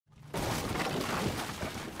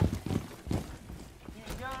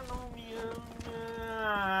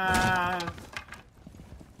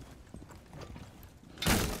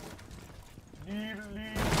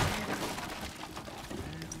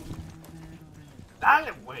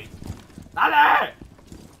Dale, güey. Dale.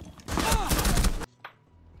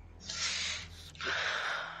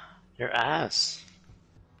 Your ass.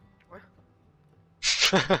 What?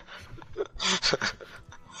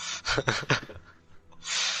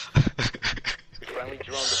 Friendly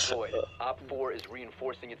drone deployed. Op 4 is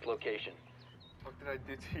reinforcing its location. What did I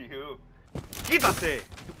do to you? Quítate!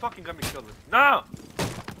 You fucking got me killed. No!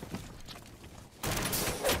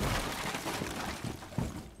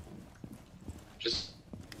 Just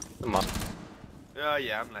come on.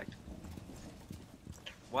 Yeah, I'm like.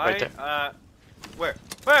 Why? Right there. Where?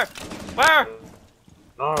 Where? Where?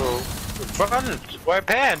 No. Front. Where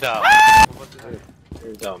panda? What is it?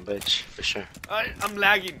 You're dumb, bitch, for sure. I'm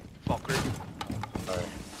lagging, fucker. Alright.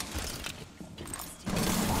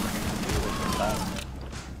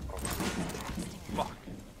 Fuck.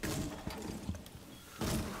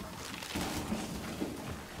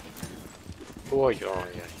 Who are you? Oh,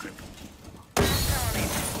 yeah.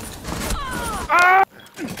 Ah!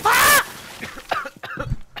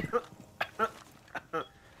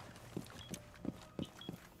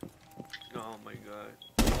 Oh my god.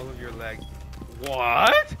 All of your lag.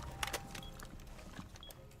 What?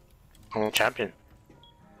 I'm a champion.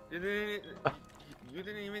 You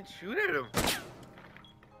didn't even shoot at him.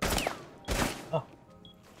 Oh.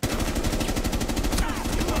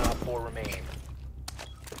 One Op 4 remains.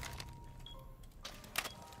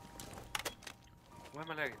 Why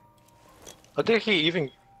am I lagging? How did he even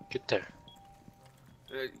get there?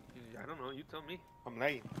 I don't know, you tell me. I'm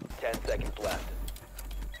lagging. 10 seconds left.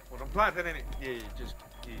 Well, I'm planted in it. Yeah, just...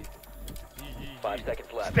 5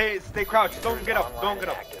 seconds left. Stay crouched. Don't get up. Online Don't get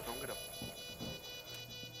and up. active. Don't get up.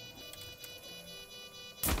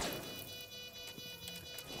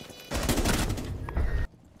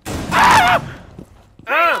 Ah!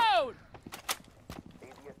 Ah!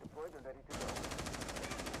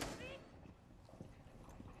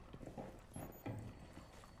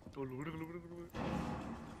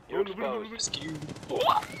 You're exposed. Rescue.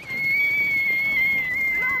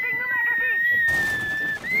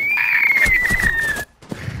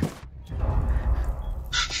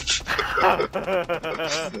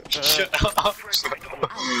 Shut up.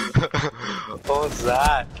 What was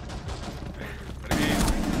that?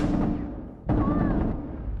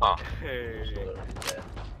 Oh. Hey.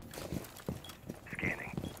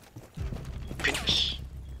 Scanning. Finish.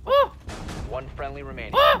 Oh! One friendly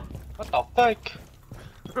remaining. Oh! What the fuck?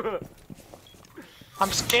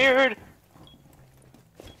 I'm scared.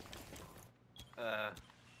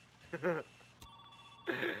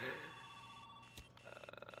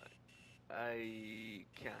 I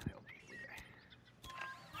can't help you.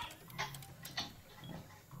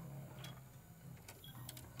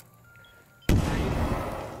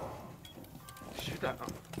 Shoot that.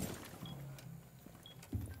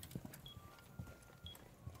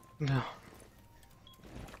 No.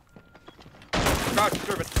 Crouch,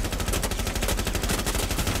 servant.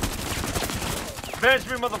 Avenge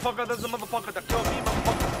me, motherfucker. That's the motherfucker that killed me,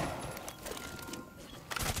 motherfucker.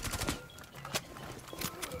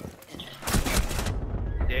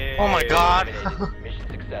 Yeah. Oh my god. Mission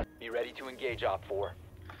success. Be ready to engage Op 4.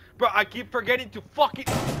 Bro, I keep forgetting to fucking...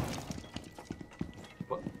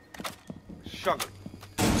 What? Sugar.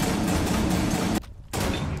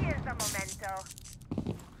 Here's the memento.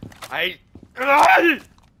 I... Ow!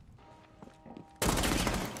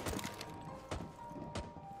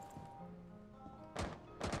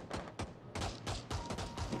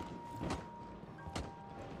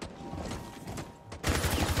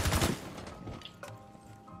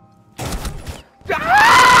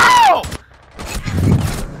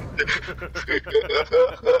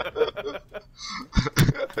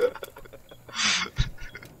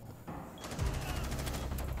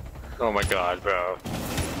 Oh my god, bro.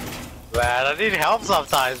 Man, I need help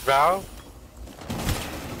sometimes, bro.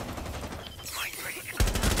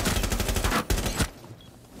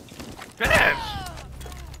 Finish!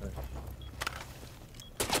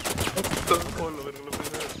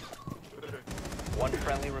 One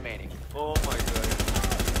friendly remaining. Oh my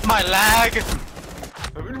god. My lag!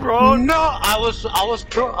 Wrong! No, I was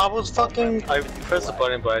fucking, I pressed the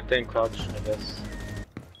button but I didn't crouch, I guess.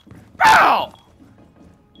 Ow!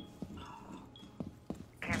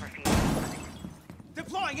 Camera feed.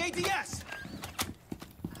 Deploying ADS!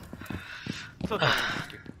 So dumb.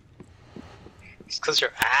 It's cause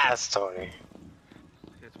your ass, Tony.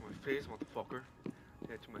 That's my face, motherfucker.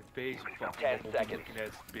 That's my face, you fucking 10 motherfucking seconds. looking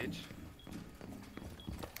ass bitch.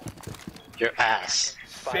 Your ass.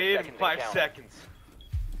 Say it in 5 seconds seconds.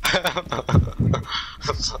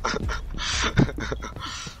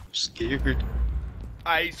 Scared.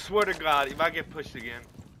 I swear to God, if I get pushed again.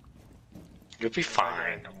 You'll be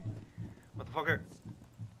fine. Motherfucker.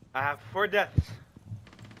 I have 4 deaths.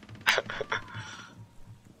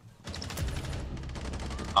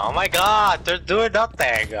 Oh my god, they're doing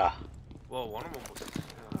nothing. Well, one of them was.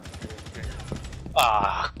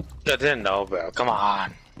 Ah, I didn't know, bro. Come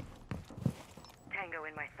on. Tango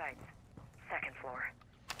in my sights. Second floor.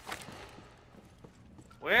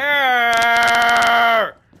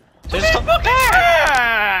 Where? Just come back.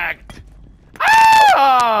 Act!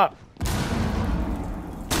 Ah!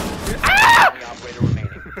 Ah! Only operator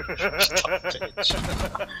remaining.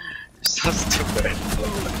 So stupid.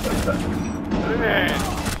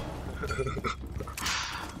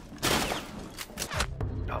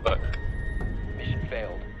 Look, Mission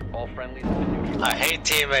failed. All friendlies have been neutralized. I hate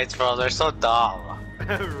teammates, bro. They're so dumb.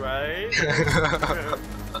 Right?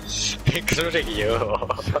 Including you.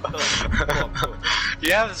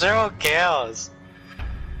 You have 0 kills.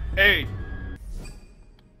 Hey!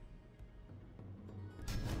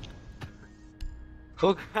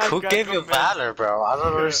 Who gave you valor, bro? I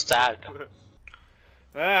don't understand.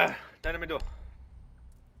 Ah, dynamite.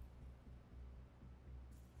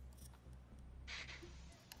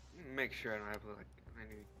 Make sure I don't have like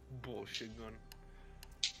any bullshit gun.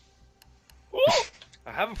 Ooh,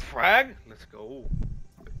 I have a frag. Let's go.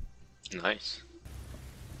 Nice.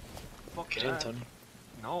 Fuck Get in, that. Tony.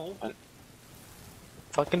 No.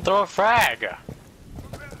 Fucking throw a frag.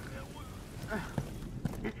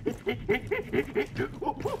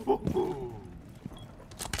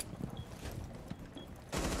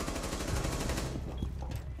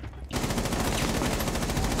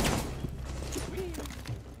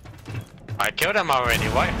 I killed him already.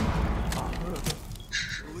 Why?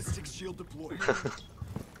 Ballistic shield deployed.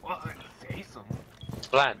 Well, say something.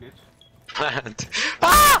 Plant. Bitch. Plant.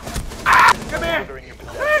 Ah! Come here. Longer in your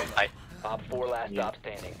possession. I. Op 4 last stop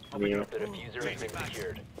standing. Yeah. The diffuser has been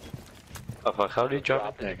secured. Oh fuck! How did you drop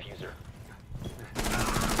Drop it the there? diffuser.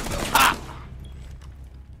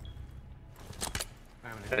 I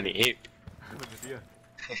have an And idea. he. I have an idea.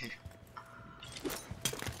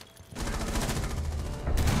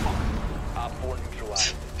 Op 4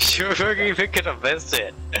 neutralized. Sure, you even could have missed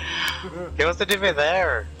it. He wasn't even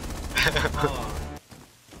there.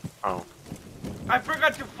 Oh. I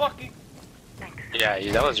forgot to fucking. Yeah,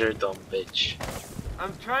 that was your dumb bitch.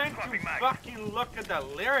 I'm trying to fucking look at the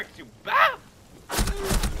lyrics, you bap!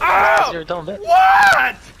 Oh! You're a dumb bitch.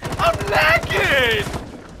 What? I'm lagging!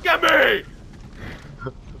 Get me!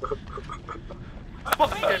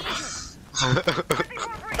 Fucking get me.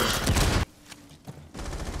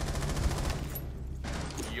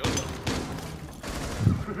 YOLO.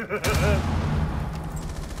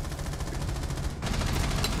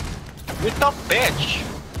 You're a dumb bitch.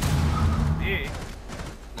 Me?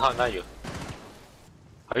 No, not you.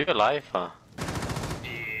 Are you alive, huh?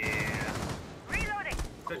 Yeah. Reloading.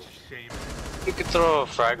 Such a shame. You could throw a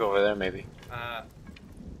frag over there, maybe.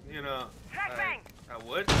 You know, Flashbang. I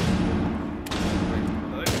would.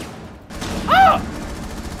 Ah!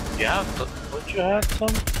 You have to. Would you have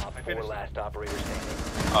some? Op 4 last operator standing.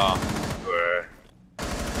 Oh.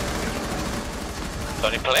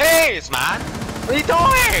 Tony, please, man! What are you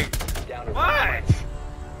doing? Down to What?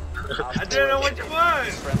 I didn't know what you want.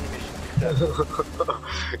 friendly mission successful.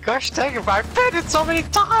 Gosh dang it, I played it so many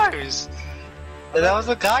times! And there was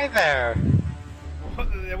a guy there.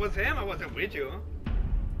 It was him. I wasn't with you.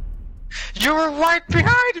 You were right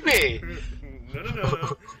behind me!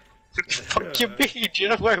 No. Fuck you mean? You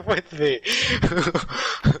don't work with me.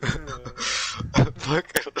 Fuck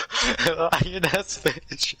lioness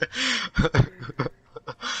bitch.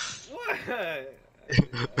 What? I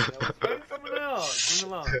was fighting someone else.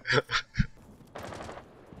 Bring along.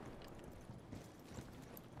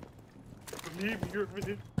 Leave your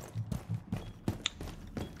minute.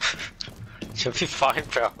 You'll be fine,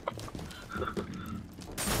 bro.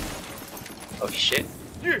 Oh shit.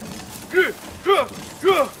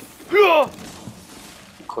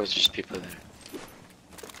 Of course there's people there.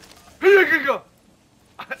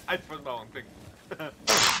 I pressed my own thing.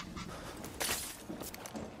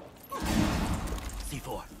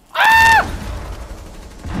 C4.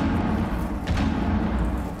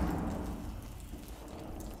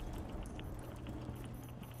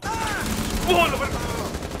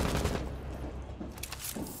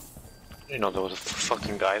 You know there was a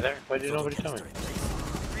fucking guy there? Why did nobody tell me?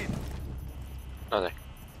 Nothing.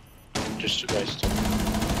 Just two guys.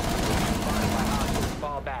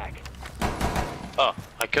 Fall back. Oh,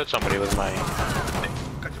 I killed somebody with my...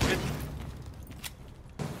 Got your bitch.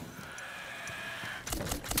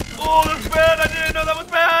 Oh, that's bad! I didn't know that was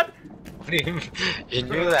bad! You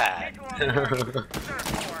knew that. Visual alert. Third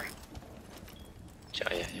floor.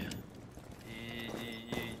 Yeah.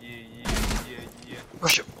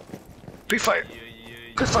 Rush him. Pre-fire.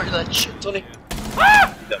 Pre-fire that shit, Tony.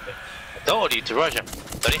 Ah! Don't need to rush him,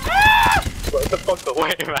 Tony. Ah! Run the fuck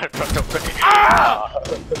away, man. Run away. Ah!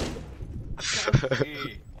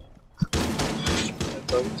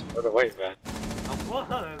 Don't run away, man. I was.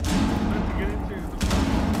 Let's get into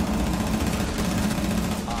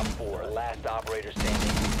Op 4, last operator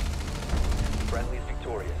standing. Friendly's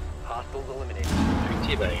victorious. Hostiles eliminated.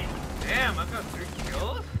 Teabag. Damn, I got 3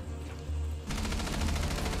 kills?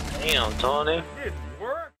 Damn, Tony. Did